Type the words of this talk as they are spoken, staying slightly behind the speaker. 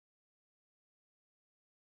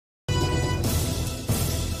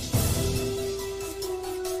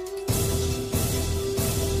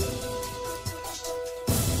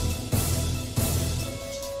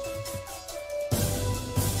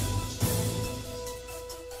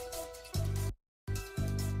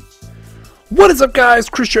What is up, guys?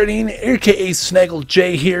 Kris Jardine, aka Snaggle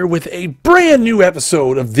J, here with a brand new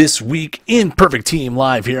episode of This Week in Perfect Team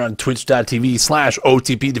live here on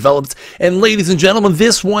twitch.tv/OTP Develops. And ladies and gentlemen,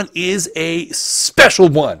 this one is a special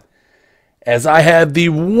one, as I have the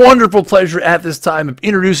wonderful pleasure at this time of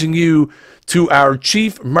introducing you to our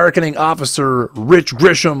Chief Marketing Officer, Rich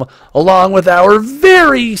Grisham, along with our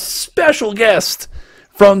very special guest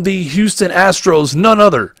from the Houston Astros, none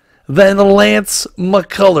other than Lance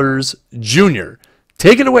McCullers Jr.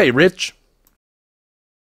 Take it away, Rich.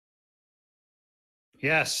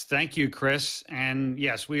 Yes, thank you, Kris. And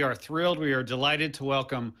yes, we are thrilled. We are delighted to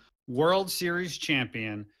welcome World Series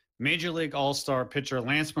champion, Major League All-Star pitcher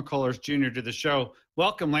Lance McCullers Jr. to the show.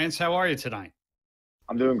 Welcome, Lance. How are you tonight?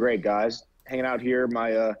 I'm doing great, guys. Hanging out here,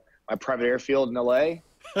 my private airfield in LA.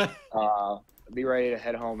 Be ready to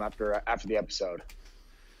head home after the episode.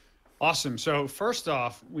 Awesome. So first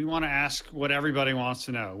off, we want to ask what everybody wants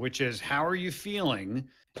to know, which is how are you feeling,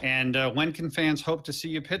 and when can fans hope to see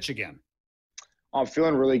you pitch again? I'm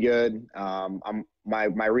feeling really good.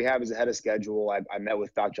 My rehab is ahead of schedule. I met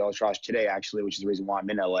with Dr. Astros today, actually, which is the reason why I'm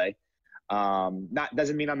in LA.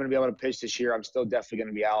 Doesn't mean I'm going to be able to pitch this year. I'm still definitely going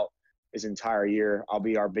to be out this entire year. I'll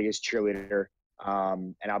be our biggest cheerleader,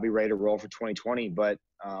 and I'll be ready to roll for 2020. But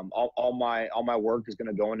all my work is going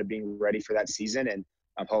to go into being ready for that season, and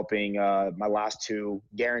I'm hoping my last two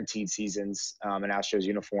guaranteed seasons in Astros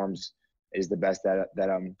uniforms is the best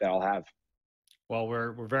that I'll have. Well,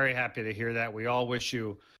 we're very happy to hear that. We all wish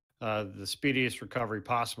you the speediest recovery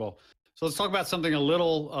possible. So let's talk about something a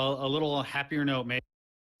little happier note. Maybe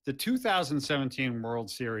the 2017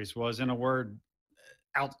 World Series was, in a word,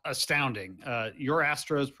 astounding. Your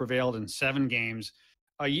Astros prevailed in 7 games.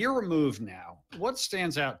 A year removed now, what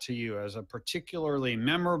stands out to you as a particularly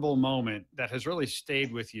memorable moment that has really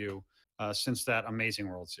stayed with you since that amazing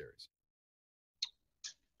World Series?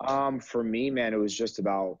 For me, man, it was just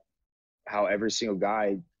about how every single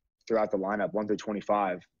guy throughout the lineup, 1 through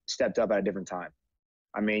 25, stepped up at a different time.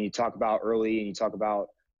 I mean, you talk about early, and you talk about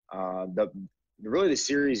the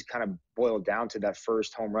series kind of boiled down to that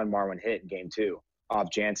first home run Marwin hit in Game 2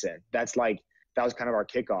 off Jansen. That was kind of our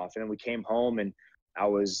kickoff, and then we came home, and I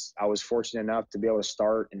was fortunate enough to be able to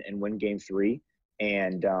start and win Game 3,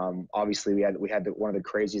 and obviously we had one of the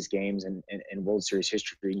craziest games in World Series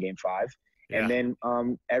history in Game 5. Yeah. And then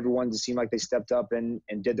everyone just seemed like they stepped up and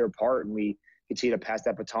did their part, and we continued to pass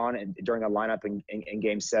that baton during the lineup in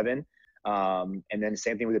Game 7. And then the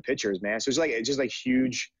same thing with the pitchers, man. So it's just like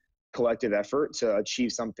huge collective effort to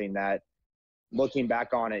achieve something that, looking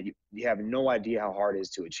back on it, you have no idea how hard it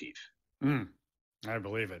is to achieve. I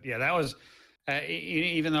believe it. Yeah, that was.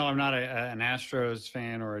 Even though I'm not an Astros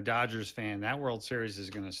fan or a Dodgers fan, that World Series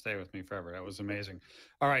is going to stay with me forever. That was amazing.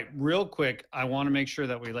 All right, real quick, I want to make sure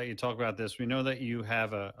that we let you talk about this. We know that you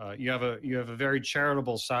have a very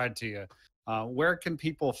charitable side to you. Where can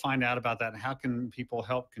people find out about that, and how can people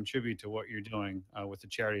help contribute to what you're doing with the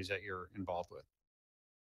charities that you're involved with?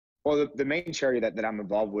 Well, the main charity that I'm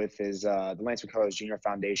involved with is the Lance McCullers Jr.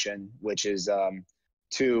 Foundation, which is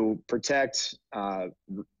to protect,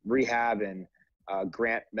 rehab, and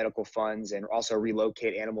grant medical funds, and also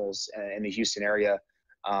relocate animals in the Houston area.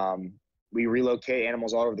 We relocate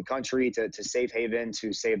animals all over the country to safe haven,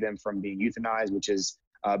 to save them from being euthanized, which is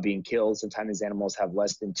being killed. Sometimes these animals have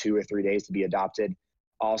less than 2 or 3 days to be adopted.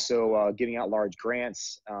 Also giving out large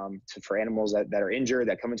grants for animals that are injured,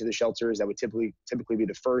 that come into the shelters, that would typically be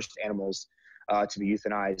the first animals to be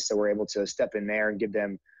euthanized. So we're able to step in there and give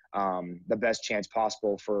them the best chance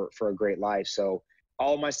possible for a great life. So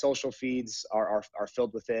all of my social feeds are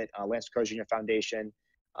filled with it. Lance McCullers Jr. Foundation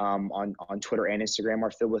on Twitter and Instagram are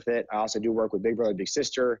filled with it. I also do work with Big Brother Big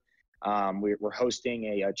Sister. We're hosting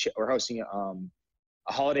a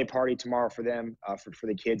holiday party tomorrow for them, for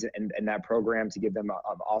the kids and that program, to give them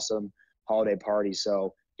an awesome holiday party.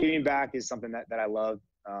 So giving back is something that I love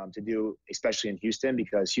to do, especially in Houston,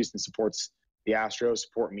 because Houston supports the Astros,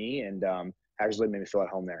 support me, and has really made me feel at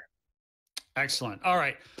home there. Excellent. All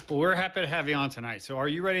right. Well, we're happy to have you on tonight. So are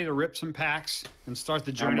you ready to rip some packs and start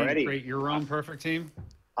the journey to create your own perfect team?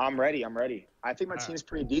 I'm ready. I think my team's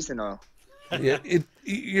pretty decent, though. Yeah,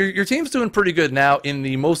 your team's doing pretty good now. In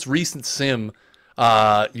the most recent sim,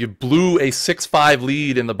 you blew a 6-5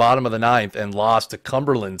 lead in the bottom of the 9th and lost to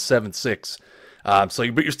Cumberland 7-6. But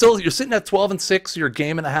you're sitting at 12-6. You're a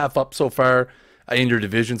game and a half up so far in your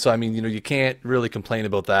division. So I mean, you can't really complain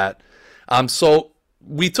about that. So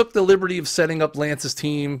we took the liberty of setting up Lance's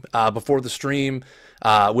team before the stream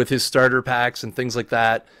with his starter packs and things like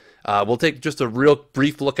that. We'll take just a real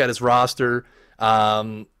brief look at his roster.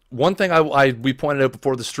 One thing we pointed out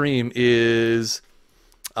before the stream is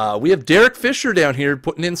we have Derek Fisher down here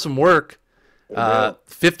putting in some work. do.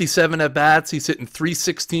 57 at bats. He's hitting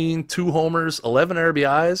 316, 2 homers, 11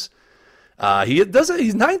 RBIs.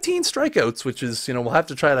 He's 19 strikeouts, which is, we'll have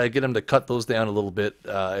to try to get him to cut those down a little bit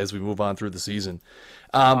as we move on through the season.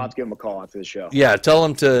 I'll have to give him a call after the show. Yeah, tell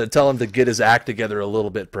him to get his act together a little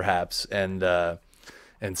bit, perhaps, and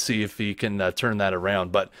see if he can turn that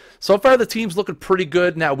around. But so far, the team's looking pretty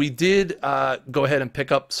good. Now, we did go ahead and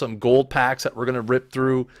pick up some gold packs that we're going to rip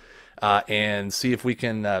through and see if we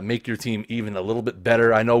can make your team even a little bit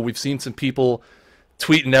better. I know we've seen some people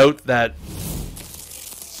tweeting out that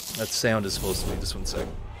sound is supposed to be, just 1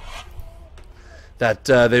 second, that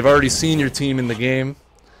they've already seen your team in the game,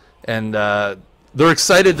 and they're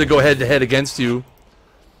excited to go head-to-head against you.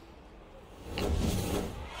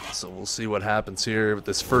 So we'll see what happens here with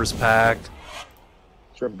this first pack.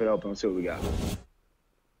 Let's rip it open. Let's see what we got.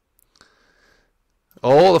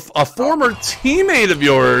 Oh, a former teammate of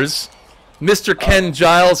yours, Mr. Ken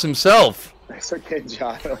Giles himself. Mr. Ken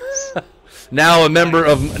Giles. Now a member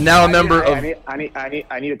of.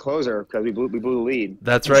 I need a closer because we blew the lead.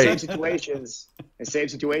 That's right. In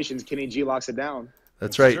save situations, Kenny G locks it down.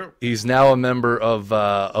 That's right. True. He's now a member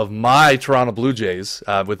of my Toronto Blue Jays.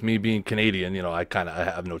 With me being Canadian, I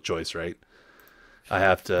have no choice, right? I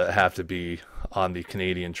have to be on the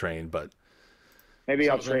Canadian train, but maybe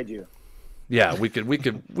I'll trade you. Yeah, we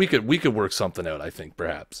could work something out. I think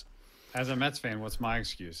perhaps. As a Mets fan, what's my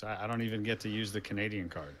excuse? I don't even get to use the Canadian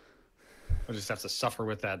card. I just have to suffer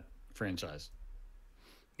with that franchise.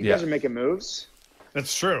 You guys are making moves.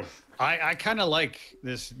 That's true. I kind of like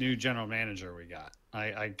this new general manager we got.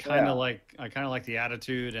 I kind of like the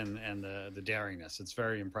attitude and the daringness. It's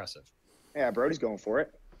very impressive. Yeah, Brody's going for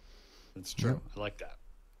it. It's true. I like that.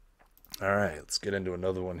 All right, let's get into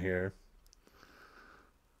another one here.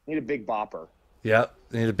 Need a big bopper. Yeah,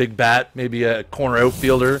 need a big bat, maybe a corner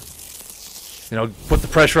outfielder. Put the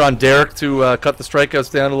pressure on Derek to cut the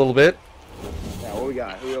strikeouts down a little bit. Yeah, what we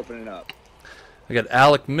got? Who are we opening up? I got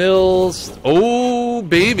Alec Mills. Oh,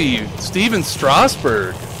 baby. Steven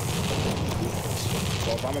Strasburg.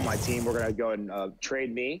 Well, if I'm on my team, we're going to go and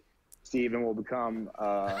trade me. Steven will become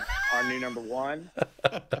our new number 1.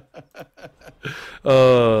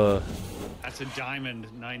 That's a diamond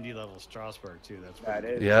 90 level Strasburg, too. That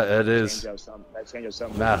is. Yeah, that is. That changes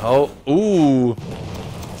something. Matt Ho. Ooh.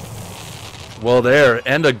 Well, there.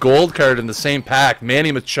 And a gold card in the same pack.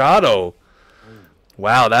 Manny Machado.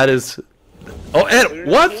 Wow, that is... Oh, and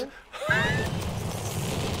what?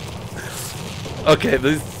 Okay,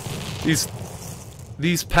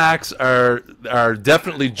 these packs are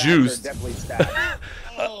definitely juiced.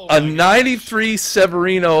 A 93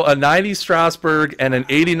 Severino, a 90 Strasburg, and an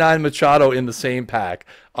 89 Machado in the same pack.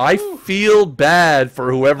 I feel bad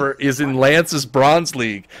for whoever is in Lance's Bronze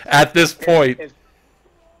League at this point.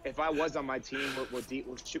 If I was on my team, we'll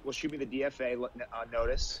shoot me the DFA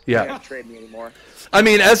notice. Yeah, you can't trade me anymore. I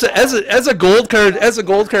mean, as a gold card,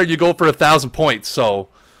 you go for 1,000 points. So,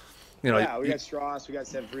 Yeah, we got Strauss, we got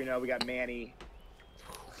Severino, we got Manny.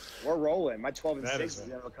 We're rolling. My 12-6 is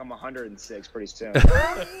gonna become 106 pretty soon.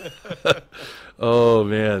 Oh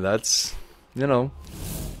man, that's And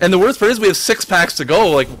the worst part is we have 6 packs to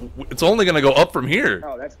go. Like it's only gonna go up from here.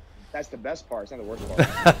 No, that's the best part. It's not the worst part.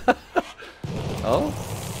 Oh.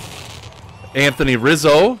 Anthony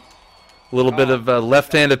Rizzo, a little bit of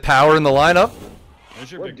left-handed power in the lineup.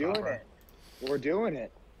 We're doing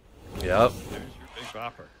it. Yep. There's your big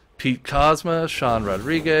bopper. Pete Cosma, Sean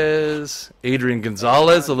Rodriguez, Adrian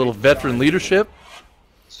Gonzalez, a little veteran leadership.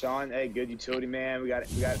 Sean, hey, good utility man. We got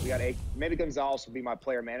maybe Gonzalez will be my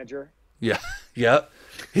player manager. Yeah, yeah.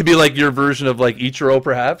 He'd be like your version of like Ichiro,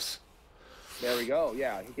 perhaps. There we go.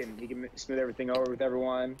 Yeah, he can smooth everything over with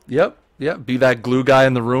everyone. Yep. Be that glue guy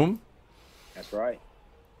in the room. That's right.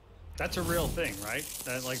 That's a real thing, right?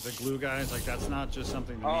 That like the glue guys, like that's not just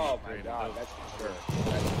something. Oh my God, that's for sure.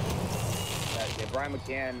 Brian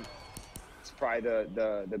McCann is probably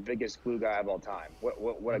the biggest glue guy of all time.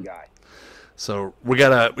 What a guy. So we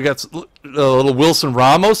got a little Wilson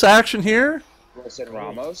Ramos action here. Wilson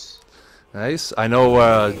Ramos. Nice. I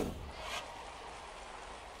know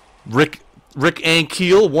Rick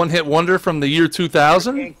Ankiel, one-hit wonder from the year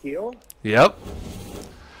 2000. Rick Ankiel? Yep.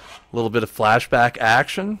 A little bit of flashback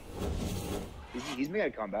action. He's made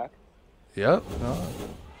a comeback. Yep.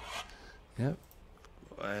 Yep.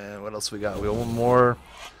 And what else we got? We got one more.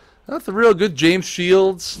 That's a real good James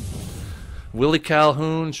Shields, Willie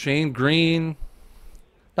Calhoun, Shane Green.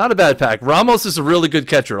 Not a bad pack. Ramos is a really good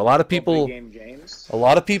catcher. A lot of people in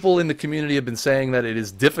the community have been saying that it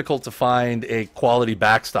is difficult to find a quality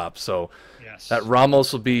backstop. So that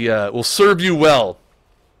Ramos will serve you well.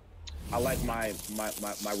 I like my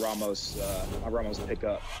Ramos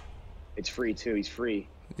pickup. it's free too. He's free.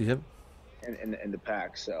 Yep. In the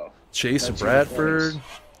pack. So Chase no 2 Bradford.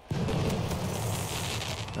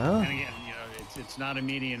 Oh. And again, it's not a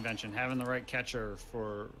media invention. Having the right catcher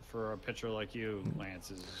for a pitcher like you, Lance,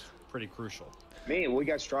 is pretty crucial. We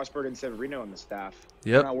got Strasburg and Severino on the staff.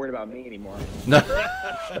 Yep. We're not worried about me anymore. No.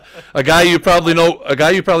 A guy you probably know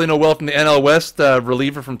well from the NL West,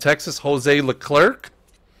 reliever from Texas, Jose Leclerc.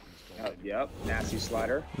 Yep. Nasty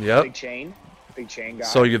slider. Yep. Big chain guy.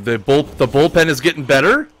 So the bullpen is getting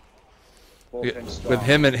better. Bullpen With strong.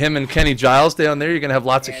 him and Kenny Giles down there, you're gonna have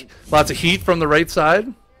lots of heat from the right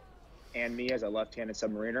side. And me as a left-handed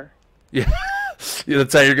submariner. Yeah,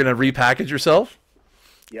 that's how you're gonna repackage yourself.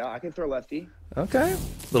 Yeah, I can throw lefty. Okay,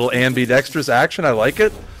 little ambidextrous action. I like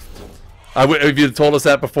it. If you'd told us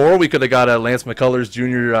that before, we could have got a Lance McCullers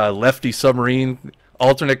Jr. Lefty submarine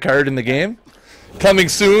alternate card in the game. Coming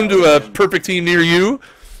soon to a perfect team near you.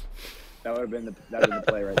 That would have been the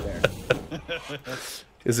play right there.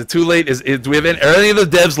 Is it too late? Do we have are any of the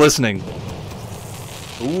devs listening?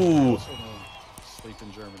 Ooh. Sleep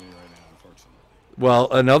in Germany right now, unfortunately. Well,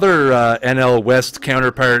 another NL West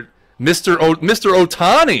counterpart, Mr.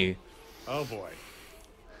 Ohtani. Oh boy.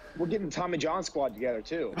 We're getting Tommy John squad together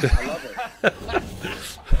too. I love it.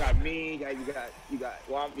 You got me. You got.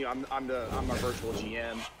 Well, I'm our virtual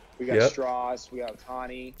GM. We got Strauss. We got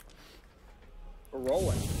Ohtani. We're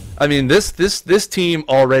rolling. I mean, this team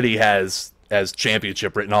already has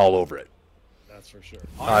championship written all over it. That's for sure.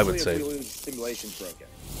 Honestly, I would say. If we lose, simulation's broken.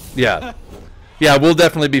 Yeah. Yeah, we'll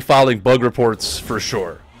definitely be filing bug reports for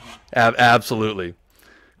sure. Absolutely.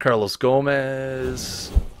 Carlos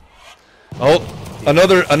Gomez. Oh,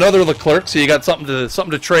 another Leclerc. So you got something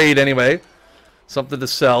to trade anyway. Something to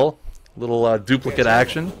sell. Little duplicate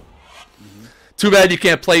action. Too bad you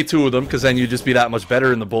can't play 2 of them, because then you'd just be that much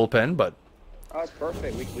better in the bullpen. But Oh, it's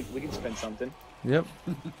perfect. We can spend something. yep.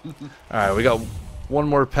 All right, we got one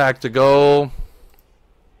more pack to go.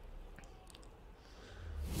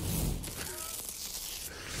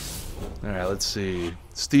 All right, let's see.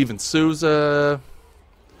 Steven Souza.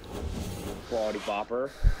 Quality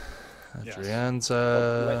bopper.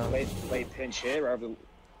 Adrianza. Late pinch hit,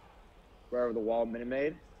 wherever the wall minute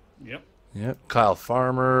made. Yep. Yep. Kyle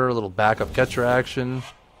Farmer, a little backup catcher action.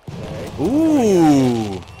 Okay.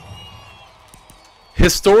 Ooh.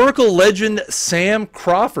 Historical legend Sam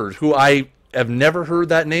Crawford, who I have never heard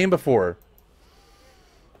that name before.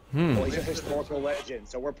 Well, he's a historical legend,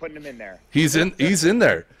 so we're putting him in there. He's in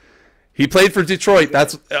there. He played for Detroit.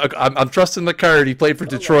 That's I'm trusting the card. He played for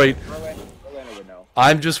Detroit. Verlander would know.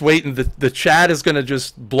 I'm just waiting. The chat is going to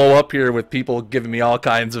just blow up here with people giving me all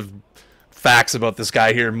kinds of facts about this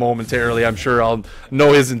guy here momentarily. I'm sure I'll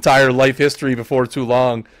know his entire life history before too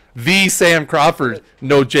long. The Sam Crawford,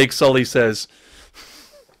 no Jake Sully says.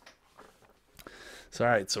 So,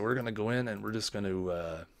 all right, so we're going to go in and we're just going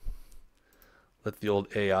to let the old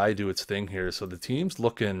AI do its thing here. So the team's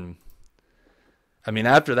looking... I mean,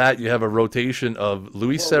 after that, you have a rotation of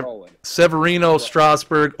Luis Severino,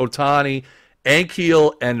 Strasburg, Ohtani,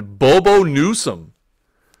 Ankiel, and Bobo Newsom,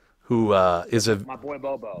 who is a... My boy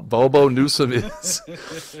Bobo. Bobo Newsom is...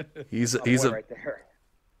 he's a... right there.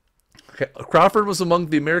 Okay. Crawford was among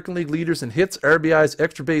the American League leaders in hits, RBIs,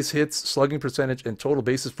 extra base hits, slugging percentage, and total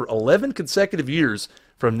bases for 11 consecutive years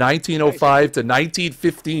from 1905 to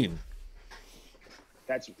 1915.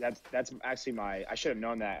 That's actually I should have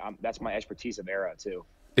known that. That's my expertise of era too.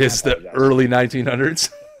 It's the early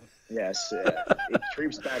 1900s. Yes, it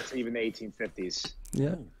creeps back to even the 1850s.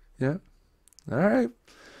 Yeah. All right.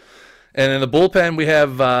 And in the bullpen, we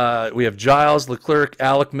have Giles, Leclerc,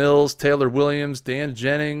 Alec Mills, Taylor Williams, Dan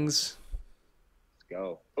Jennings. Let's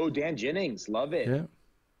go. Oh, Dan Jennings, love it. Yeah.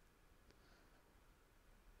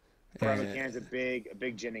 Brian McCann's a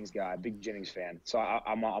big Jennings guy, big Jennings fan. So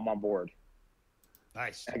I'm on board.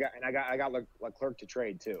 Nice. I got Leclerc to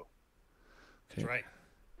trade too. That's right.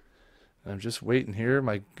 I'm just waiting here.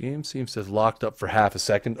 My game seems to have locked up for half a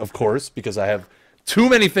second, of course, because I have too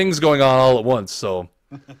many things going on all at once. So,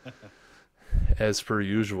 as per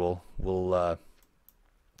usual, we'll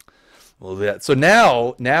do that. So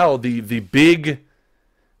now the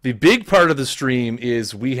big part of the stream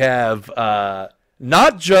is we have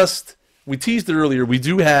not just, we teased it earlier, we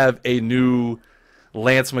do have a new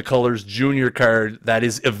Lance McCullers Jr. card that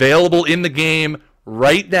is available in the game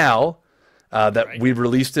right now. We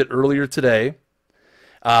released it earlier today.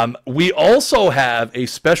 We also have a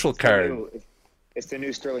special card. It's the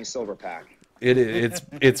new Sterling Silver pack.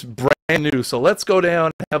 It's brand new. So let's go down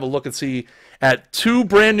and have a look and see at 2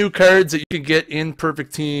 brand new cards that you can get in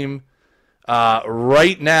Perfect Team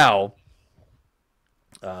right now.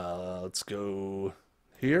 Let's go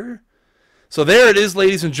here. So there it is,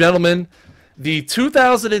 ladies and gentlemen. The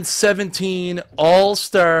 2017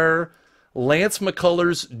 All-Star Lance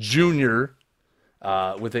McCullers Jr.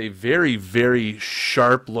 With a very, very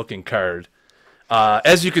sharp-looking card.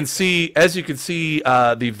 As you can see,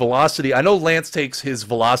 the velocity. I know Lance takes his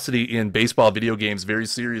velocity in baseball video games very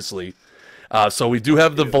seriously. So we do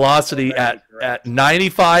have the velocity at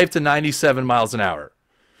 95 to 97 miles an hour.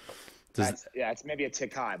 It's maybe a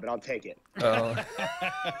tick high, but I'll take it.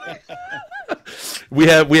 We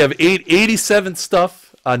have 87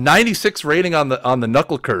 stuff, 96 rating on the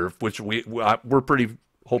knuckle curve, which we're pretty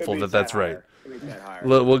hopeful that's right.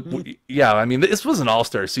 Well, yeah, I mean, this was an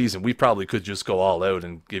all-star season. We probably could just go all out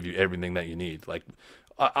and give you everything that you need. Like,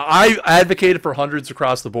 I advocated for hundreds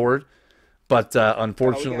across the board, but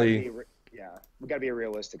unfortunately, we got to be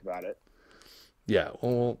realistic about it. Yeah,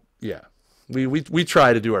 well, yeah, we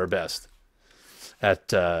try to do our best at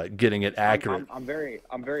getting it accurate. I'm very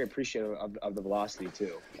appreciative of the velocity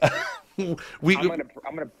too. I'm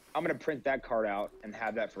gonna print that card out and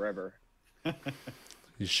have that forever.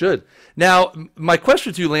 You should. Now, my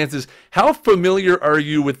question to you, Lance, is how familiar are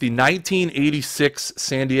you with the 1986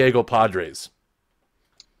 San Diego Padres?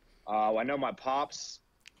 I know my pops.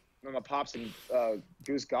 And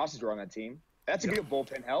Goose Gossage were on that team. That's a good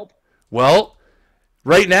bullpen help. Well,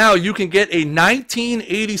 right now you can get a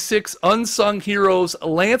 1986 Unsung Heroes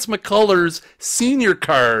Lance McCullers senior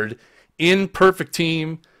card in Perfect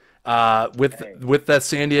Team with that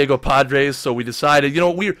San Diego Padres. So we decided,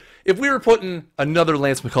 if we were putting another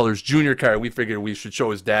Lance McCullers Jr. card, we figured we should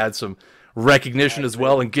show his dad some recognition as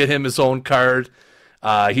well and get him his own card.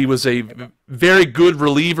 He was a very good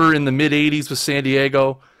reliever in the mid-'80s with San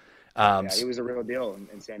Diego. He was a real deal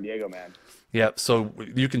in San Diego, man. Yeah, so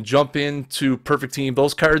you can jump into Perfect Team.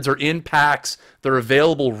 Those cards are in packs. They're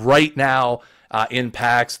available right now in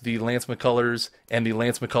packs. The Lance McCullers and the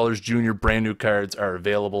Lance McCullers Jr. brand new cards are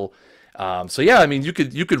available. So yeah, I mean, you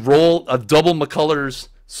could roll a double McCullers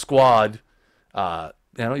squad.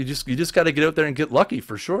 You just got to get out there and get lucky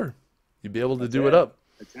for sure. You'd be able to do it up.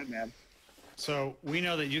 That's it, man. So we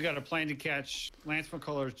know that you got a plan to catch. Lance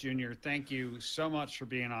McCullers Jr., thank you so much for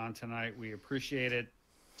being on tonight. We appreciate it.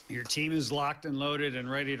 Your team is locked and loaded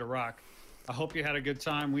and ready to rock. I hope you had a good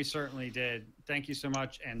time. We certainly did. Thank you so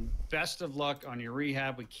much, and best of luck on your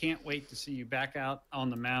rehab. We can't wait to see you back out on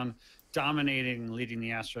the mound, dominating and leading the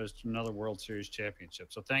Astros to another World Series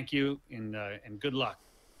championship. So thank you, and good luck.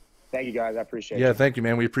 Thank you, guys. I appreciate it. Yeah, thank you,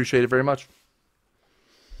 man. We appreciate it very much.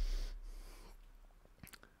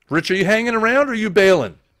 Rich, are you hanging around or are you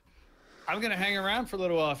bailing? I'm going to hang around for a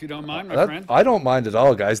little while if you don't mind, my friend. I don't mind at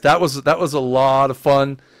all, guys. That was a lot of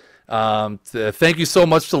fun. Thank you so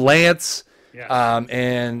much to Lance,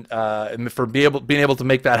 and for being able to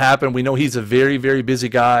make that happen. We know he's a very, very busy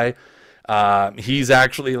guy. He's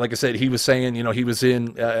actually, like I said, he was saying, he was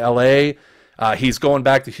in L.A. He's going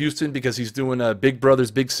back to Houston because he's doing a Big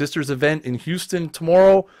Brothers Big Sisters event in Houston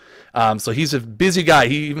tomorrow. So he's a busy guy.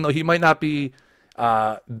 Even though he might not be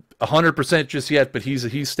 100% just yet, but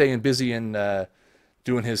he's staying busy and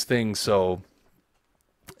doing his thing. So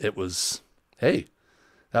it was,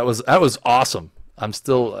 that was awesome. I'm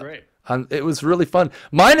still, great. It was really fun.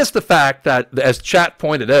 Minus the fact that, as chat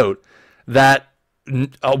pointed out, that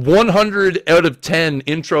a 100 out of 10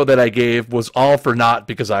 intro that I gave was all for naught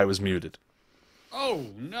because I was muted. Oh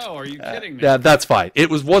no! Are you kidding me? Yeah, that's fine.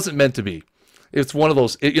 It wasn't meant to be. It's one of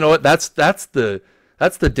those. You know what? That's the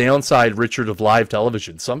downside, Richard, of live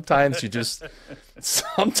television. Sometimes you just,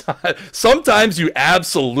 sometimes you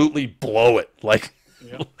absolutely blow it, like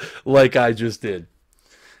I just did.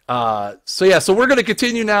 So we're gonna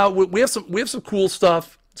continue now. We have some cool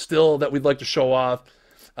stuff still that we'd like to show off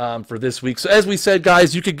for this week. So as we said,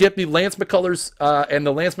 guys, you could get the Lance McCullers and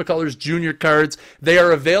the Lance McCullers Jr. cards. They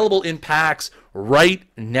are available in packs right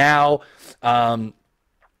now. I'd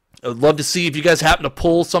love to see if you guys happen to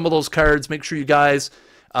pull some of those cards. Make sure you guys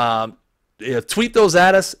tweet those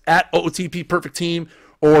at us at OOTP Perfect Team,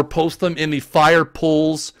 or post them in the Fire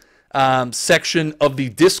Pulls section of the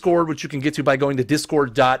Discord, which you can get to by going to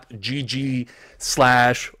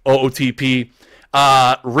discord.gg/OOTP.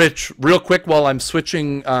 Rich, real quick, while I'm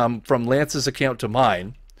switching from Lance's account to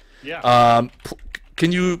mine, can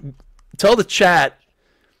you tell the chat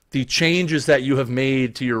the changes that you have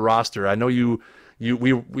made to your roster? I know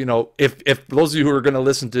if those of you who are going to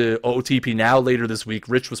listen to OOTP now later this week,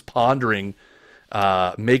 Rich was pondering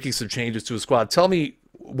making some changes to his squad. Tell me,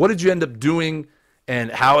 what did you end up doing,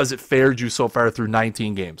 and how has it fared you so far through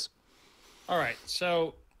 19 games? All right,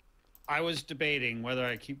 so I was debating whether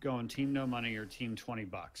I keep going team no money or team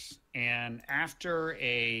 $20. And after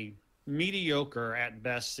a mediocre at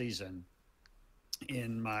best season,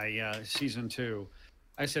 in my season 2,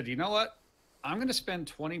 I said, you know what? I'm going to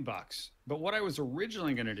spend $20. But what I was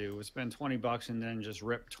originally going to do was spend $20 and then just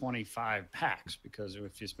rip 25 packs, because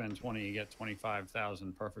if you spend 20, you get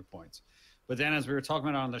 25,000 perfect points. But then, as we were talking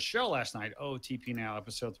about on the show last night, OOTP Now,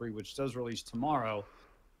 episode 3, which does release tomorrow.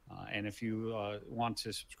 And if you want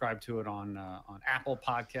to subscribe to it on Apple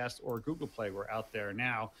Podcast or Google Play, we're out there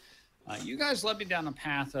now. You guys led me down the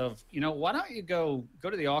path of, why don't you go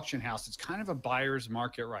to the auction house? It's kind of a buyer's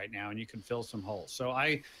market right now, and you can fill some holes. So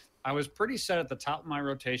I was pretty set at the top of my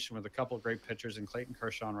rotation with a couple of great pitchers in Clayton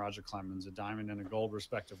Kershaw and Roger Clemens, a diamond and a gold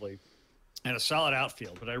respectively, and a solid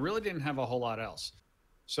outfield. But I really didn't have a whole lot else.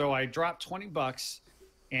 So I dropped $20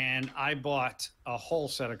 and I bought a whole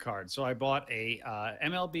set of cards. So I bought a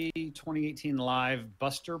MLB 2018 Live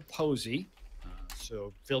Buster Posey.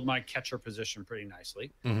 So filled my catcher position pretty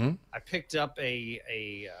nicely. Mm-hmm. I picked up a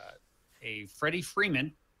Freddie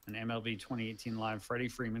Freeman, an MLB 2018 Live Freddie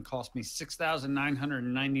Freeman, cost me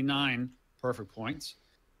 6,999 perfect points.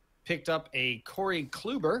 Picked up a Corey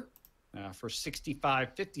Kluber for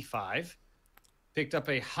 65.55. Picked up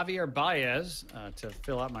a Javier Baez to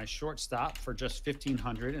fill out my shortstop for just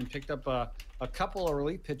 1,500, and picked up a couple of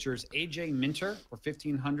relief pitchers, AJ Minter for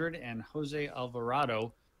 1,500 and Jose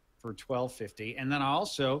Alvarado for 1,250. And then I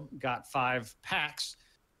also got 5 packs,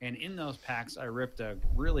 and in those packs I ripped a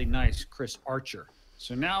really nice Chris Archer.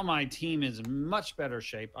 So now my team is in much better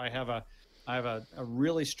shape. I have a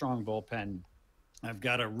really strong bullpen. I've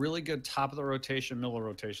got a really good top of the rotation, middle of the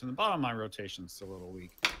rotation. The bottom of my rotation is still a little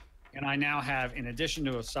weak. And I now have, in addition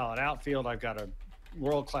to a solid outfield, I've got a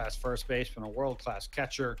world-class first baseman, a world-class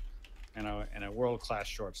catcher, and a world-class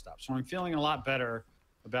shortstop. So I'm feeling a lot better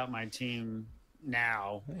about my team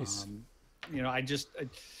now. Nice.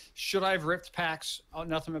 Should I have ripped packs? Oh,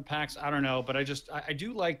 nothing but packs. I don't know, but I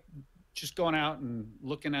do like just going out and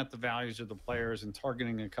looking at the values of the players and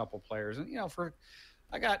targeting a couple players. And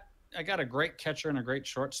I got a great catcher and a great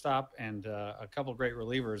shortstop and a couple great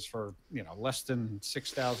relievers for less than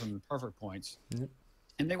 6,000 perfect points. Yep.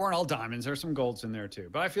 And they weren't all diamonds. There's some golds in there too.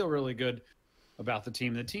 But I feel really good about the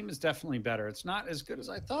team. The team is definitely better. It's not as good as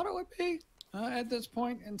I thought it would be at this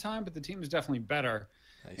point in time, but the team is definitely better.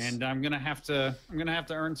 Nice. And I'm gonna have to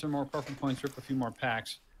earn some more perfect points, rip a few more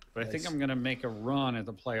packs. But I think I'm gonna make a run at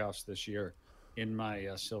the playoffs this year in my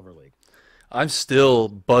Silver League. I'm still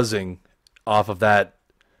buzzing off of that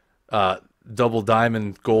double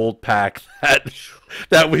diamond gold pack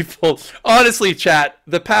that we pulled. Honestly, chat,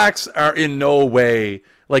 the packs are in no way,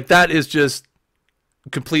 like, that is just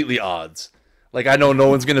completely odds. Like, I know no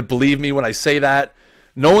one's going to believe me when I say that.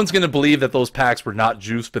 No one's going to believe that those packs were not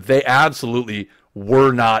juiced, but they absolutely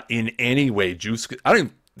were not in any way juiced. I don't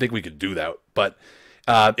even think we could do that, but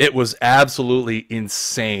it was absolutely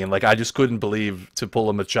insane. Like, I just couldn't believe to pull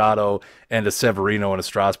a Machado and a Severino and a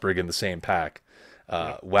Strasburg in the same pack.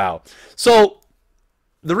 Wow. So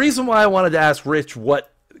the reason why I wanted to ask Rich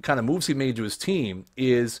what kind of moves he made to his team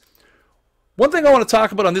is one thing I want to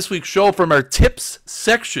talk about on this week's show from our tips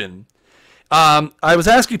section. I was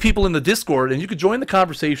asking people in the Discord, and you could join the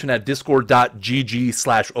conversation at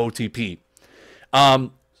discord.gg/OTP.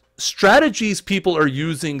 Strategies people are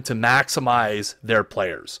using to maximize their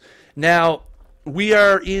players. Now, we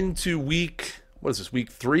are into week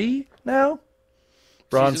 3 now?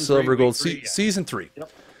 Bronze, silver, gold, season 3.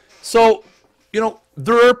 Yep. So,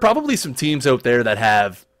 there are probably some teams out there that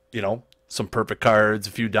have, some perfect cards,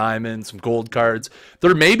 a few diamonds, some gold cards.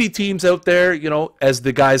 There may be teams out there, as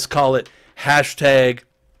the guys call it, hashtag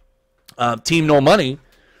Team No Money,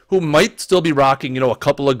 who might still be rocking, a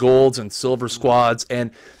couple of golds and silver squads.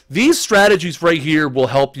 And these strategies right here will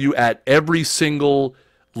help you at every single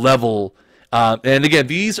level. And again,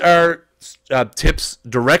 these are tips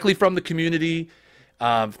directly from the community.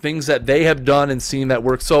 Things that they have done and seen that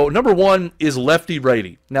work. So number one is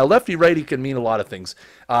lefty-righty. Now, lefty-righty can mean a lot of things.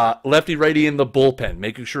 Lefty-righty in the bullpen,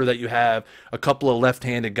 making sure that you have a couple of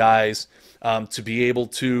left-handed guys to be able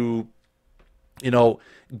to,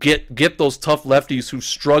 get those tough lefties who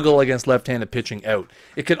struggle against left-handed pitching out.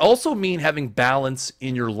 It can also mean having balance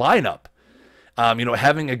in your lineup.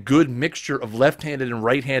 Having a good mixture of left-handed and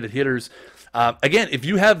right-handed hitters. Again, if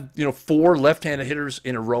you have 4 left-handed hitters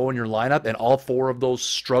in a row in your lineup and all 4 of those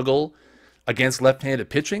struggle against left-handed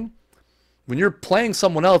pitching, when you're playing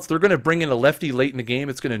someone else, they're going to bring in a lefty late in the game.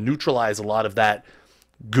 It's going to neutralize a lot of that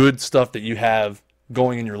good stuff that you have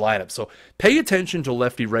going in your lineup. So pay attention to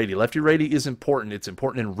lefty-righty. Lefty-righty is important. It's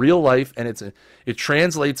important in real life, and it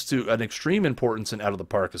translates to an extreme importance in out of the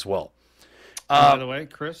park as well. By the way,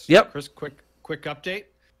 Chris. Yep. Chris, quick update.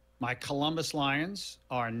 My Columbus Lions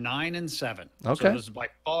are 9-7. Okay. So this is by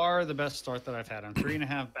far the best start that I've had. I'm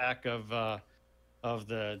 3.5 back of of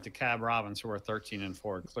the DeKalb Robins, who are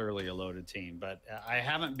 13-4, clearly a loaded team. But I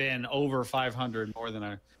haven't been over 500 more than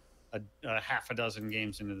a half a dozen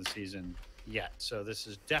games into the season yet. So this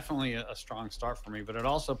is definitely a strong start for me. But it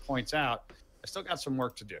also points out I still got some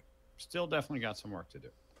work to do. Still definitely got some work to do.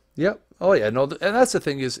 Yep. Oh yeah. No, and that's the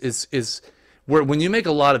thing is where when you make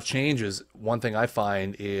a lot of changes, one thing I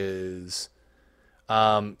find is,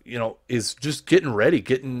 is just getting ready,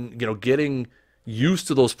 getting used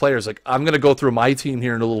to those players. Like I'm going to go through my team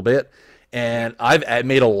here in a little bit, and I've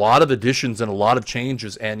made a lot of additions and a lot of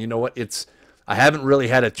changes. And you know what? I haven't really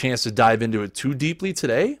had a chance to dive into it too deeply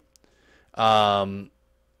today. But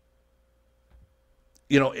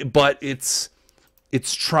it's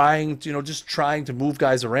trying, just trying to move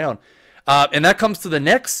guys around. And that comes to the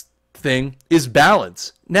next thing is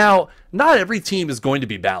balance. Now, not every team is going to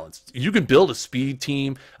be balanced. You can build a speed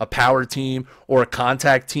team, a power team, or a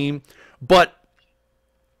contact team, but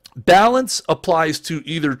balance applies to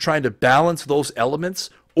either trying to balance those elements,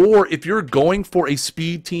 or if you're going for a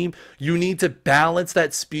speed team, you need to balance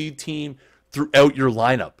that speed team throughout your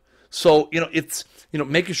lineup. So, it's,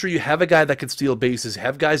 making sure you have a guy that can steal bases,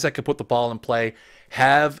 have guys that can put the ball in play,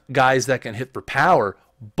 have guys that can hit for power.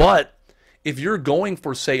 But if you're going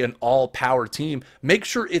for, say, an all-power team, make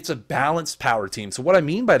sure it's a balanced power team. So what I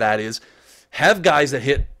mean by that is have guys that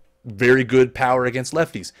hit very good power against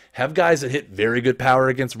lefties, have guys that hit very good power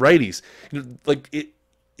against righties.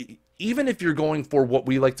 Even if you're going for what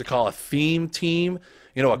we like to call a theme team,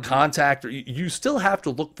 a contact, you still have to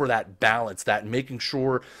look for that balance, that making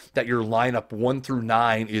sure that your lineup 1 through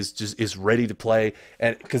 9 is ready to play.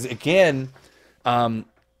 And because again,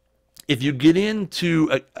 if you get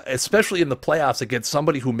into, especially in the playoffs against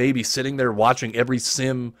somebody who may be sitting there watching every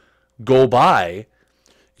sim go by,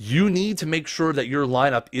 you need to make sure that your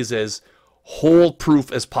lineup is as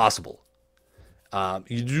hole-proof as possible.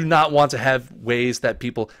 You do not want to have ways that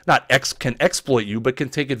people can exploit you, but can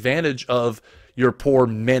take advantage of your poor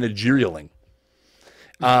managerialing.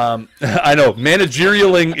 I know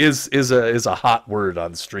managerialing is a hot word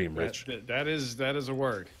on the stream, Rich. That is a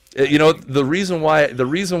word. The reason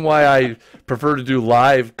why I prefer to do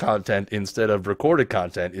live content instead of recorded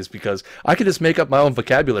content is because I can just make up my own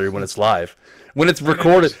vocabulary when it's live. When it's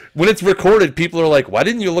recorded, people are like, "Why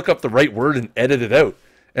didn't you look up the right word and edit it out?"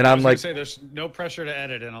 And I'm like, there's no pressure to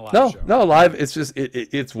edit in a live show. No, live. It's just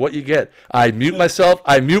it's what you get. I mute myself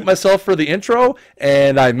for the intro,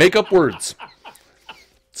 and I make up words.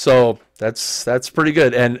 So that's pretty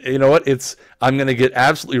good. And you know what? I'm gonna get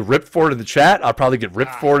absolutely ripped for it in the chat. I'll probably get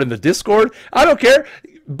ripped for it in the Discord. I don't care.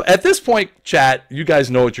 At this point, chat, you guys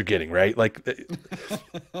know what you're getting, right? Like,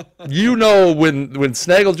 when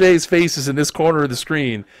Snaggle J's face is in this corner of the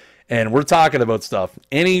screen, and we're talking about stuff,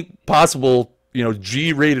 any possible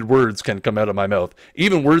G-rated words can come out of my mouth,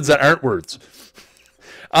 even words that aren't words.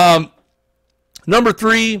 Number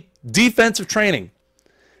 3, defensive training.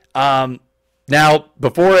 Now,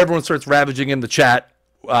 before everyone starts ravaging in the chat,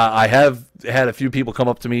 I have had a few people come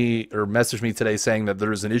up to me or message me today saying that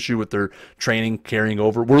there's an issue with their training carrying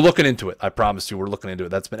over. We're looking into it. I promise you, we're looking into it.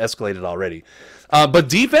 That's been escalated already. But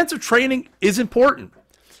defensive training is important.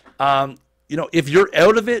 If you're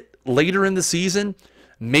out of it later in the season,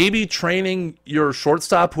 maybe training your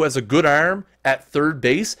shortstop who has a good arm at third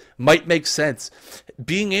base might make sense.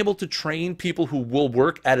 Being able to train people who will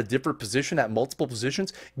work at a different position, at multiple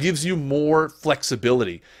positions, gives you more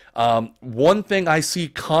flexibility. One thing I see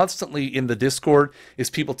constantly in the Discord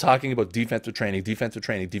is people talking about defensive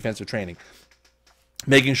training.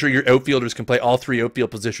 Making sure your outfielders can play all 3 outfield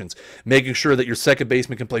positions. Making sure that your second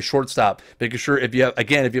baseman can play shortstop. Making sure if you have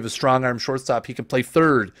a strong arm shortstop, he can play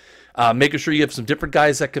third. Making sure you have some different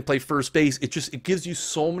guys that can play first base. It gives you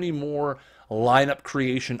so many more lineup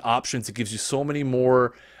creation options. It gives you so many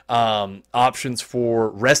more options for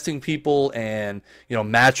resting people and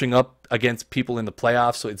matching up against people in the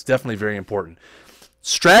playoffs. So it's definitely very important.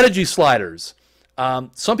 Strategy sliders.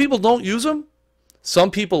 Some people don't use them.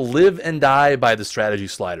 Some people live and die by the strategy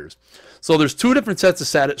sliders. So there's 2 different sets of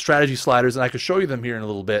strategy sliders, and I can show you them here in a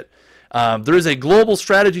little bit. There is a global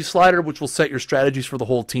strategy slider, which will set your strategies for the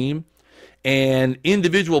whole team, and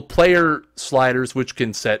individual player sliders, which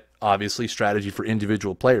can set, obviously, strategy for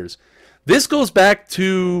individual players. This goes back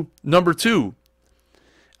to number 2.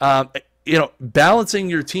 Balancing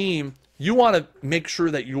your team, you want to make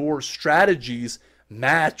sure that your strategies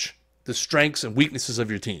match the strengths and weaknesses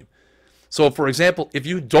of your team. So, for example, if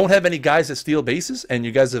you don't have any guys that steal bases and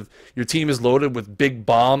your team is loaded with big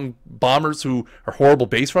bombers who are horrible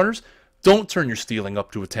base runners, don't turn your stealing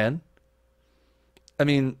up to a 10. I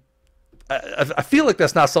mean, I feel like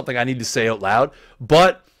that's not something I need to say out loud,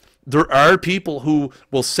 but There are people who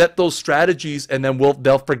will set those strategies and then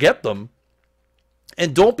they'll forget them.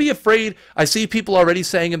 And don't be afraid. I see people already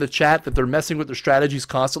saying in the chat that they're messing with their strategies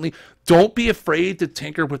constantly. Don't be afraid to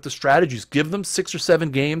tinker with the strategies. Give them 6 or 7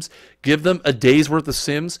 games. Give them a day's worth of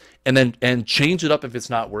sims, and change it up if it's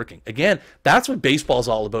not working. Again, that's what baseball is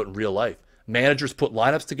all about in real life. Managers put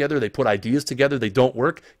lineups together. They put ideas together. They don't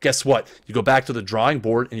work. Guess what? You go back to the drawing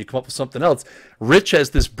board and you come up with something else. Rich has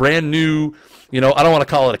this brand new, I don't want to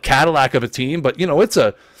call it a Cadillac of a team, but,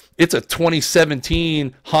 it's a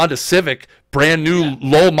 2017 Honda Civic, brand new,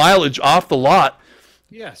 low mileage off the lot.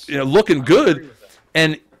 Yes. Looking good.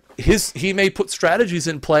 And he may put strategies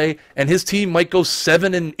in play, and his team might go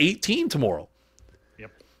 7-18 tomorrow.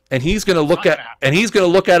 Yep. And he's going to look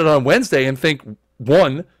at it on Wednesday and think,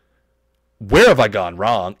 one, where have I gone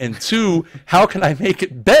wrong? And two, how can I make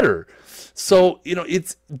it better? So,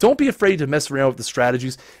 don't be afraid to mess around with the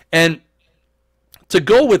strategies. And to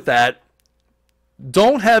go with that,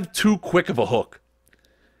 don't have too quick of a hook.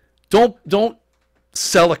 Don't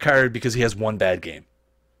sell a card because he has one bad game.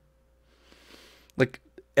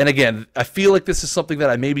 And again, I feel like this is something that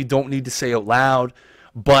I maybe don't need to say out loud,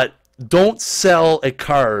 but don't sell a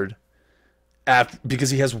card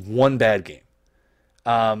because he has one bad game.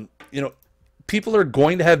 People are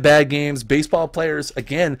going to have bad games. Baseball players,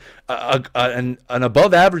 again, an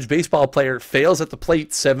above average baseball player fails at the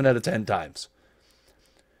plate 7 out of 10 times.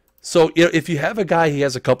 So, if you have a guy, he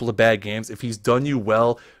has a couple of bad games, if he's done you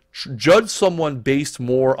well, judge someone based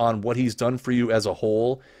more on what he's done for you as a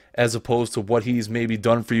whole, as opposed to what he's maybe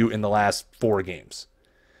done for you in the last 4 games.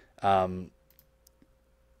 That's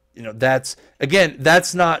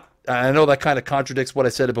not, I know that kind of contradicts what I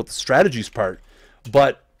said about the strategies part,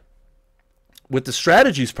 but with the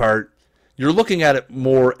strategies part, you're looking at it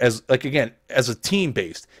more as, as a team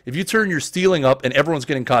based. If you turn your stealing up and everyone's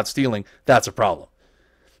getting caught stealing, that's a problem.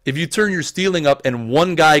 If you turn your stealing up and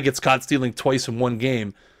one guy gets caught stealing twice in one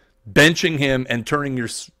game, benching him and turning your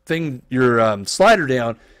slider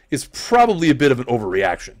down is probably a bit of an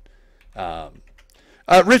overreaction.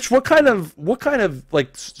 Rich, what kind of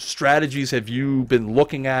strategies have you been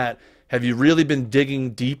looking at? Have you really been digging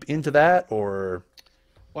deep into that, or?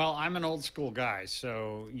 Well, I'm an old school guy,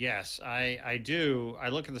 so yes, I do. I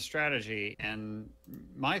look at the strategy, and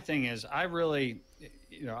my thing is, I really,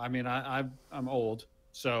 I'm old.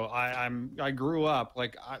 So I grew up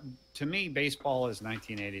to me, baseball is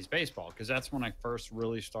 1980s baseball, because that's when I first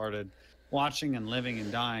really started watching and living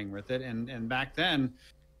and dying with it. And back then,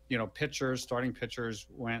 starting pitchers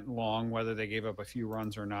went long, whether they gave up a few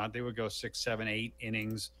runs or not. They would go 6, 7, 8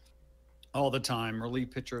 innings all the time.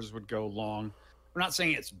 Relief pitchers would go long. We're not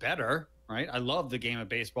saying it's better, right? I love the game of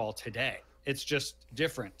baseball today. It's just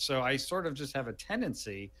different. So I sort of just have a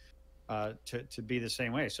tendency to be the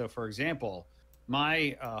same way. So, for example,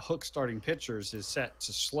 my hook starting pitchers is set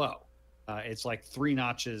to slow. It's like 3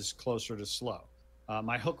 notches closer to slow.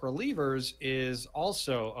 My hook relievers is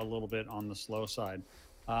also a little bit on the slow side.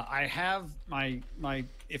 I have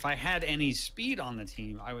if I had any speed on the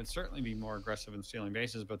team, I would certainly be more aggressive in stealing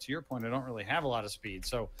bases. But to your point, I don't really have a lot of speed.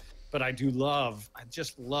 So, but I just love,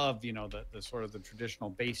 the sort of the traditional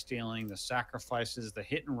base stealing, the sacrifices, the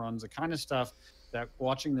hit and runs, the kind of stuff that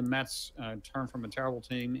watching the Mets turn from a terrible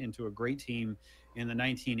team into a great team in the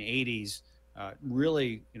 1980s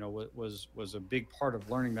really, was a big part of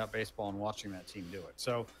learning about baseball and watching that team do it.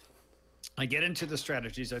 So I get into the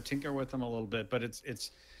strategies. I tinker with them a little bit, but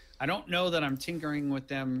I don't know that I'm tinkering with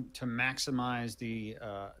them to maximize the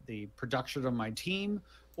production of my team,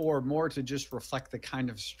 or more to just reflect the kind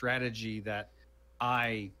of strategy that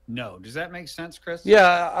I know. Does that make sense, Kris?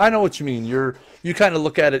 Yeah, I know what you mean. You kind of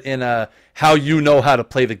look at it in a how to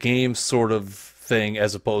play the game sort of thing,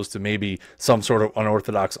 as opposed to maybe some sort of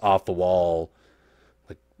unorthodox, off the wall,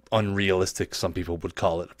 unrealistic, some people would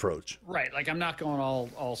call it, approach. Right. I'm not going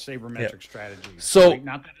all sabermetric strategy. So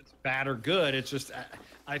not that it's bad or good. It's just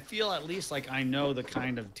I feel at least like I know the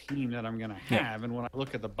kind of team that I'm going to have. Yeah. And when I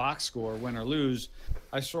look at the box score, win or lose,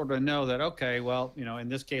 I sort of know that, okay, well, in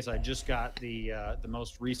this case, I just got the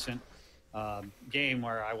most recent game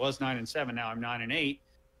where I was 9-7. Now I'm 9-8.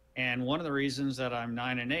 And one of the reasons that I'm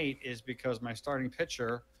 9-8 is because my starting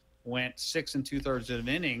pitcher went 6 2/3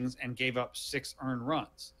 innings and gave up 6 earned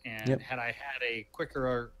runs. And had I had a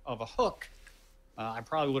quicker of a hook, I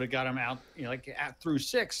probably would have got him out. Through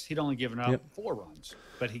 6, he'd only given up 4 runs,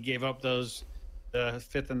 but he gave up the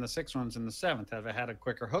 5th and the 6th runs in the 7th. If I had a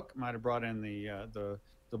quicker hook, might have brought in the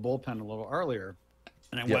bullpen a little earlier,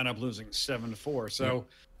 and I wound up losing 7-4. So.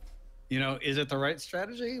 Is it the right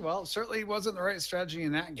strategy? Well, it certainly wasn't the right strategy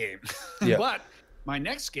in that game. But my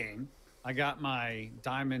next game, I got my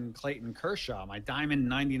Diamond Clayton Kershaw, my Diamond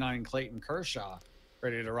 99 Clayton Kershaw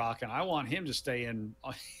ready to rock, and I want him to stay in.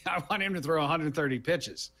 I want him to throw 130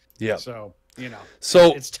 pitches. Yeah. So,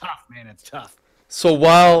 So it's tough, man. It's tough. So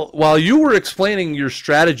while you were explaining your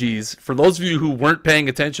strategies, for those of you who weren't paying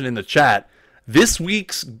attention in the chat, this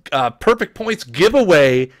week's Perfect Points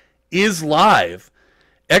giveaway is live.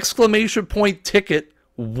 Exclamation point ticket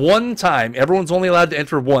one time. Everyone's only allowed to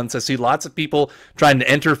enter once. I see lots of people trying to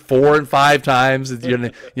enter 4 and 5 times.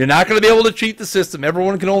 You're not going to be able to cheat the system.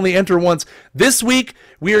 Everyone can only enter once. This week,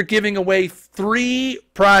 we are giving away 3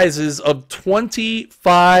 prizes of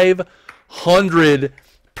 2,500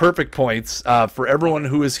 Perfect Points for everyone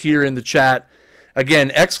who is here in the chat.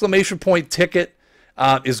 Again, exclamation point ticket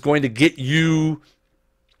is going to get you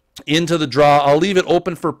into the draw. I'll leave it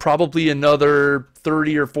open for probably another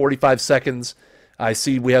 30 or 45 seconds. I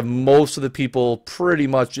see we have most of the people pretty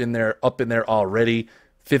much up in there already.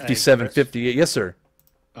 57, 58. Yes, sir.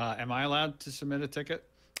 Am I allowed to submit a ticket?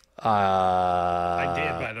 I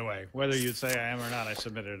did, by the way. Whether you say I am or not, I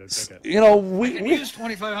submitted a ticket. We used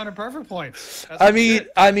 2,500 Perfect Points. That's I mean,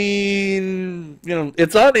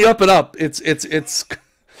 it's on the up and up. It's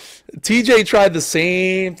TJ tried the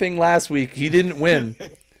same thing last week. He didn't win.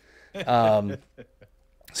 So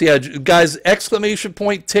yeah, guys, exclamation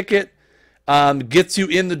point ticket gets you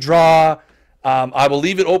in the draw. I will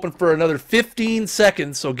leave it open for another 15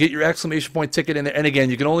 seconds, so get your exclamation point ticket in there. And again,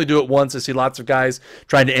 you can only do it once. I see lots of guys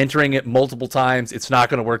trying to entering it multiple times. It's not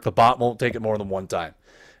going to work. The bot won't take it more than one time.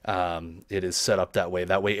 It is set up that way.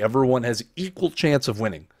 That way, everyone has equal chance of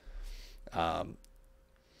winning. So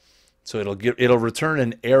it'll return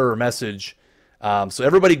an error message. So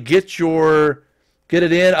everybody get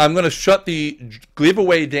it in. I'm going to shut the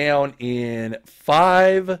giveaway down in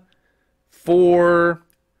 5, 4,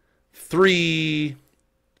 3,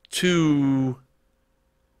 2,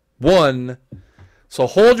 1. So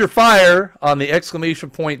hold your fire on the exclamation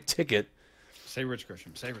point ticket. Say Rich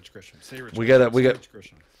Grisham. Say Rich Grisham. Say Rich. We got.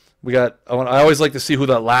 I always like to see who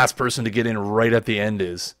that last person to get in right at the end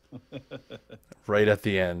is. Right at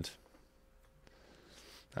the end.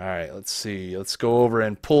 All right. Let's see. Let's go over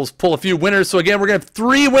and pull a few winners. So again, we're gonna have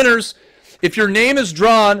 3 winners. If your name is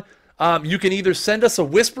drawn, you can either send us a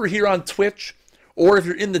whisper here on Twitch. Or if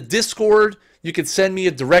you're in the Discord, you can send me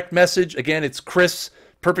a direct message. Again, it's Kris,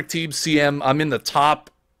 Perfect Team CM. I'm in the top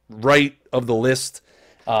right of the list.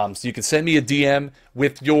 So you can send me a DM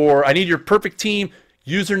with I need your Perfect Team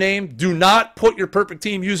username. Do not put your Perfect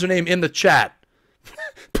Team username in the chat.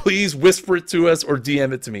 Please whisper it to us or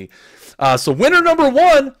DM it to me. So winner number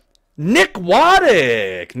 1, Nick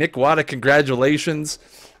Waddick. Nick Waddick, congratulations.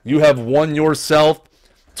 You have won yourself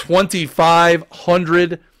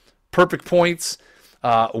 2,500 Perfect Points.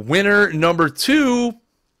 Winner number 2,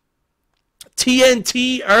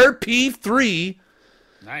 TNT RP3.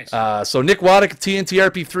 Nice. So Nick Waddick, TNT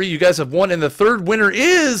RP3, you guys have won. And the third winner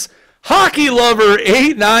is Hockey Lover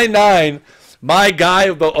 899, my guy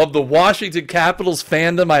of the Washington Capitals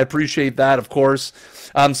fandom. I appreciate that, of course.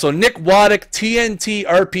 So Nick Waddick, TNT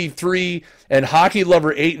RP3, and Hockey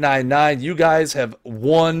Lover 899, you guys have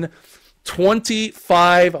won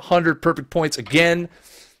 2,500 Perfect Points. Again,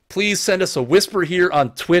 please send us a whisper here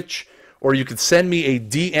on Twitch, or you can send me a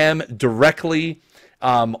DM directly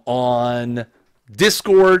on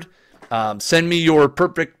Discord. Send me your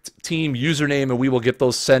Perfect Team username, and we will get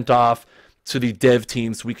those sent off to the dev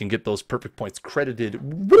team so we can get those Perfect Points credited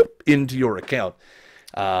into your account.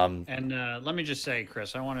 And let me just say,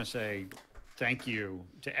 Kris, I want to say thank you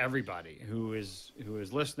to everybody who is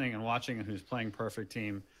listening and watching and who's playing Perfect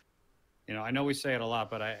Team. I know we say it a lot,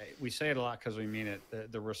 but we say it a lot because we mean it.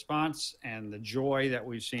 The response and the joy that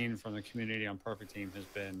we've seen from the community on Perfect Team has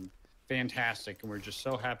been fantastic, and we're just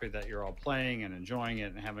so happy that you're all playing and enjoying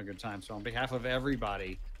it and having a good time. So on behalf of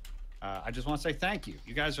everybody, I just want to say thank you.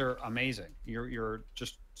 You guys are amazing. You're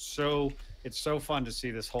just it's so fun to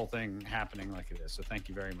see this whole thing happening like it is. So thank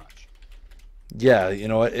you very much. Yeah,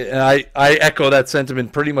 and I echo that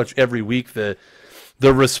sentiment pretty much every week. The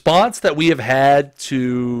response that we have had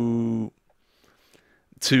to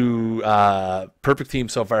Perfect Team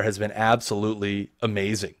so far has been absolutely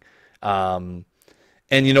amazing. And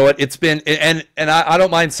you know what? It's been, and I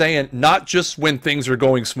don't mind saying, not just when things are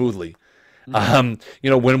going smoothly.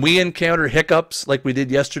 When we encounter hiccups like we did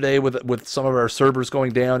yesterday with some of our servers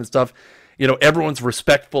going down and stuff, everyone's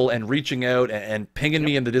respectful and reaching out and pinging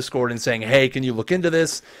me in the Discord and saying, hey, can you look into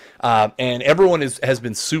this? And everyone has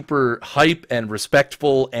been super hype and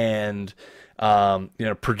respectful and,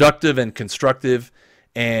 productive and constructive.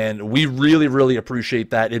 And we really, really appreciate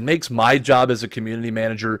that. It makes my job as a community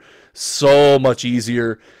manager so much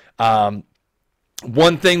easier.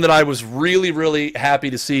 one thing that I was really, really happy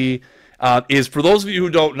to see is, for those of you who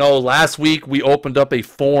don't know, last week we opened up a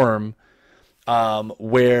form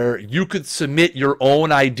where you could submit your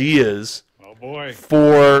own ideas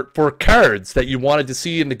for cards that you wanted to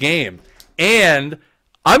see in the game. And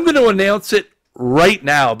I'm going to announce it right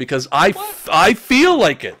now because I feel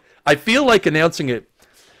like it. I feel like announcing it.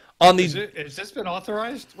 Has this been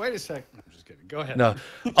authorized? Wait a second. I'm just kidding. Go ahead. No.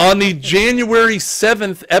 On the January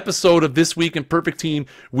 7th episode of This Week in Perfect Team,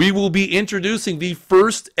 we will be introducing the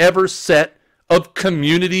first ever set of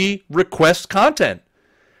community request content.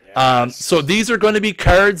 Yes. So these are going to be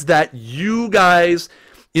cards that you guys,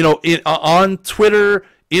 on Twitter,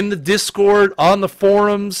 in the Discord, on the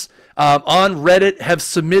forums, on Reddit, have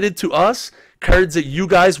submitted to us, cards that you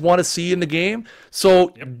guys want to see in the game.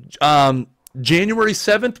 So January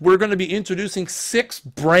 7th, we're going to be introducing 6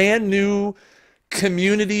 brand new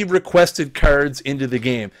community requested cards into the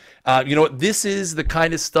game. This is the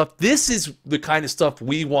kind of stuff. This is the kind of stuff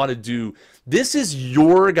we want to do. This is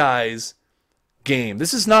your guys' game.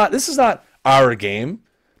 This is not our game.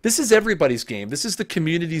 This is everybody's game. This is the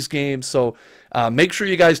community's game. So make sure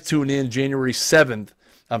you guys tune in January 7th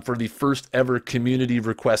for the first ever community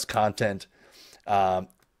request content. So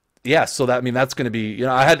that's going to be,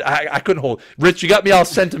 I couldn't hold. Rich, you got me all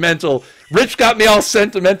sentimental. Rich got me all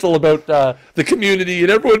sentimental about the community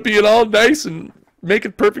and everyone being all nice and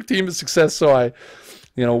making Perfect Team a success. So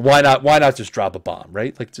why not just drop a bomb,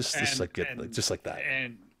 right? Just like that.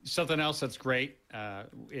 And something else that's great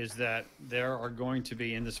is that there are going to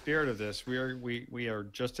be, in the spirit of this, we are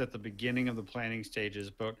just at the beginning of the planning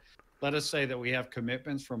stages, but let us say that we have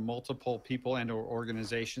commitments from multiple people and or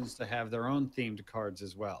organizations to have their own themed cards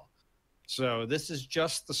as well. So this is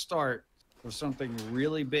just the start of something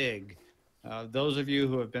really big. Those of you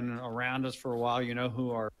who have been around us for a while, you know who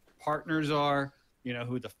our partners are, you know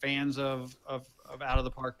who the fans of Out of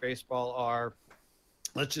the Park Baseball are.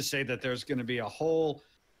 Let's just say that there's going to be a whole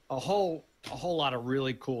lot of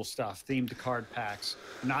really cool stuff, themed card packs,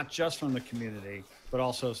 not just from the community, but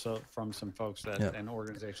also from some folks and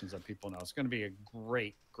organizations that people know. It's going to be a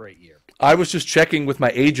great year. I was just checking with my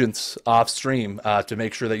agents off stream to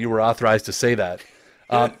make sure that you were authorized to say that.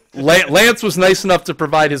 Lance was nice enough to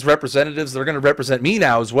provide his representatives. They're going to represent me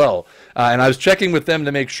now as well. And I was checking with them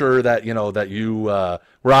to make sure that that you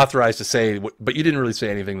were authorized to say, but you didn't really say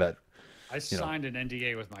anything that. I signed an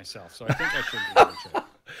NDA with myself, so I think I should be able to check.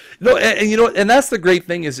 No, and that's the great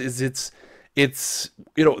thing is it's this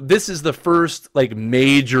is the first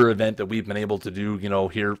major event that we've been able to do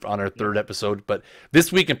here on our 3rd episode. But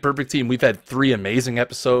This Week in Perfect Team, we've had 3 amazing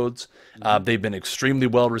episodes. They've been extremely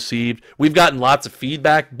well received. We've gotten lots of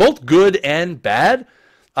feedback, both good and bad.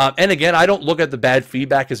 And again, I don't look at the bad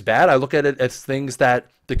feedback as bad. I look at it as things that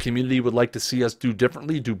the community would like to see us do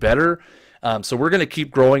differently, do better. So we're going to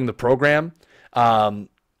keep growing the program.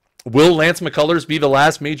 Will Lance McCullers be the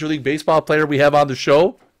last Major League Baseball player we have on the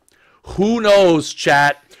show? Who knows,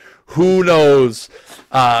 chat? Who knows?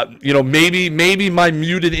 Maybe my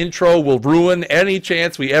muted intro will ruin any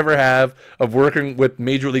chance we ever have of working with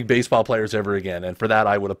Major League Baseball players ever again, and for that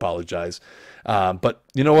I would apologize. But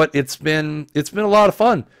you know what? It's been a lot of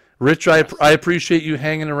fun. Rich, I appreciate you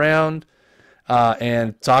hanging around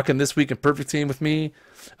and talking This Week in Perfect Team with me.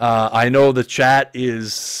 I know the chat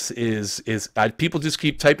is people just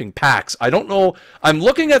keep typing packs. I don't know. I'm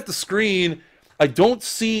looking at the screen. I don't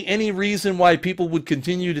see any reason why people would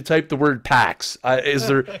continue to type the word packs. Is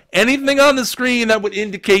there anything on the screen that would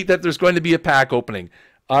indicate that there's going to be a pack opening?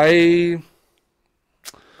 I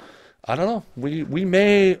don't know. We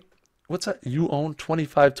may. What's that? You own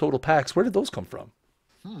 25 total packs. Where did those come from?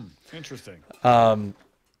 Interesting. But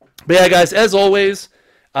yeah, guys, as always,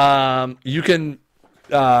 you can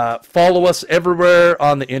follow us everywhere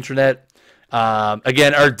on the internet.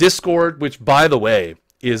 Again, our Discord, which, by the way,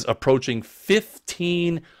 is approaching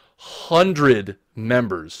 1,500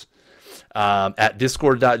 members at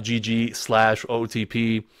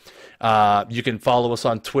discord.gg/OTP. You can follow us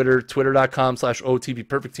on Twitter, twitter.com/OTP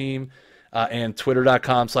Perfect Team, and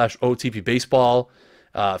twitter.com/OTP Baseball,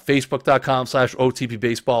 facebook.com/OTP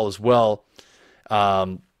Baseball as well.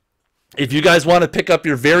 If you guys want to pick up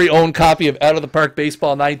your very own copy of Out of the Park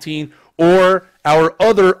Baseball 19 or our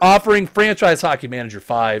other offering, Franchise Hockey Manager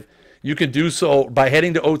 5, you can do so by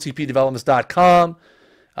heading to otpdevelopments.com.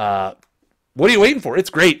 What are you waiting for? It's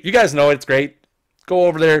great. You guys know it's great. Go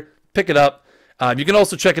over there, pick it up. You can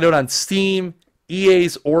also check it out on Steam,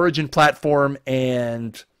 EA's Origin platform,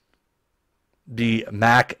 and the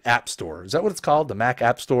Mac App Store. Is that what it's called? The Mac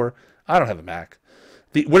App Store? I don't have a Mac.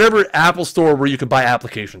 Whatever Apple Store where you can buy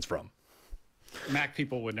applications from. Mac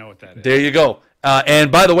people would know what that is. There you go.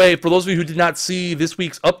 And by the way, for those of you who did not see this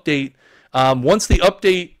week's update, once the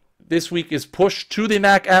update this week is pushed to the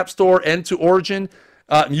Mac App Store and to Origin,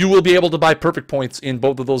 you will be able to buy Perfect Points in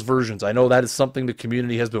both of those versions. I know that is something the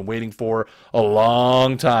community has been waiting for a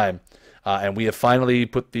long time. And we have finally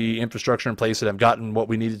put the infrastructure in place and have gotten what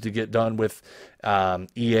we needed to get done with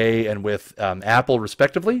EA and with Apple,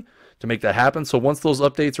 respectively, to make that happen. So once those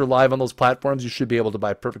updates are live on those platforms, you should be able to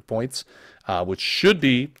buy Perfect Points, which should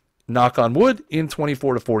be, knock on wood, in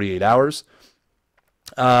 24 to 48 hours.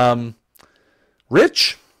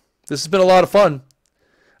 Rich, this has been a lot of fun.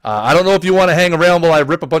 I don't know if you want to hang around while I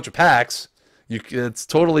rip a bunch of packs. It's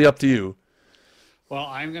totally up to you. Well,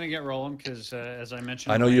 I'm going to get rolling because, as I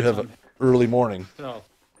mentioned, I know you have an early morning. So,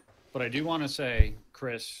 but I do want to say,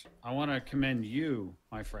 Chris, I want to commend you,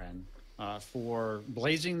 my friend, for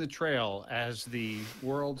blazing the trail as the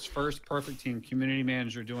world's first Perfect Team community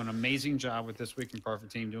manager, doing an amazing job with This Week in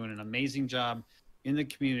Perfect Team, doing an amazing job in the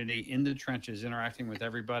community, in the trenches, interacting with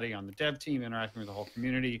everybody on the dev team, interacting with the whole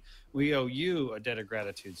community. We owe you a debt of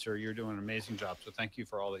gratitude, sir. You're doing an amazing job. So thank you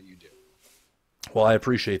for all that you do. Well, I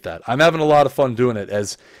appreciate that. I'm having a lot of fun doing it,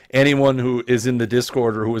 as anyone who is in the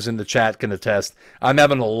Discord or who is in the chat can attest. I'm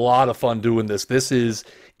having a lot of fun doing this. This is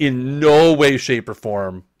in no way, shape, or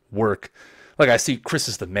form work. Like, I see Kris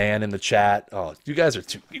is the man in the chat. Oh, you guys are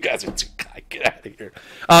too get out of here.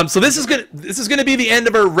 So this is gonna be the end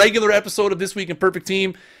of our regular episode of This Week in Perfect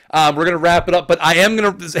Team. We're gonna wrap it up, but I am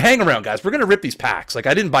gonna hang around, guys. We're gonna rip these packs. Like,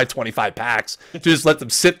 I didn't buy 25 packs to just let them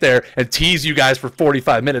sit there and tease you guys for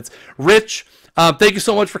 45 minutes. Rich, thank you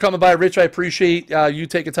so much for coming by. Rich, I appreciate you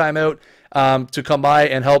taking time out to come by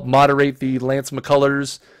and help moderate the Lance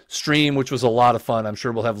McCullers stream, which was a lot of fun. I'm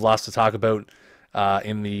sure we'll have lots to talk about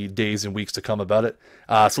in the days and weeks to come about it.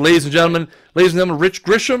 So ladies and gentlemen, Rich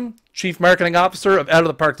Grisham, Chief Marketing Officer of Out of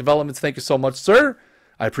the Park Developments, thank you so much, sir.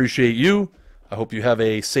 I appreciate you. I hope you have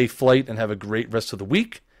a safe flight and have a great rest of the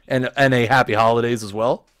week and a happy holidays as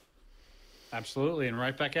well. Absolutely, and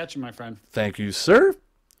right back at you, my friend. Thank you, sir.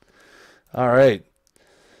 All right.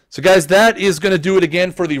 So, guys, that is going to do it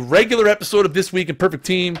again for the regular episode of This Week in Perfect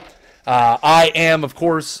Team. I am, of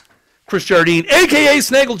course, Kris Jardine, a.k.a.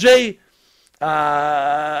 Snaggle J,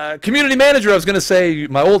 community manager. I was going to say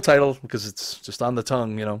my old title because it's just on the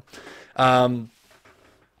tongue, you know.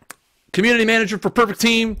 Community manager for Perfect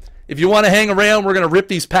Team. If you want to hang around, we're going to rip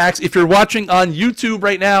these packs. If you're watching on YouTube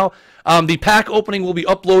right now, the pack opening will be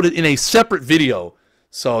uploaded in a separate video.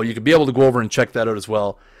 So you can be able to go over and check that out as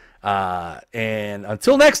well. And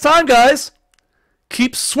until next time, guys,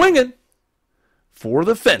 keep swinging for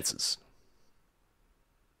the fences.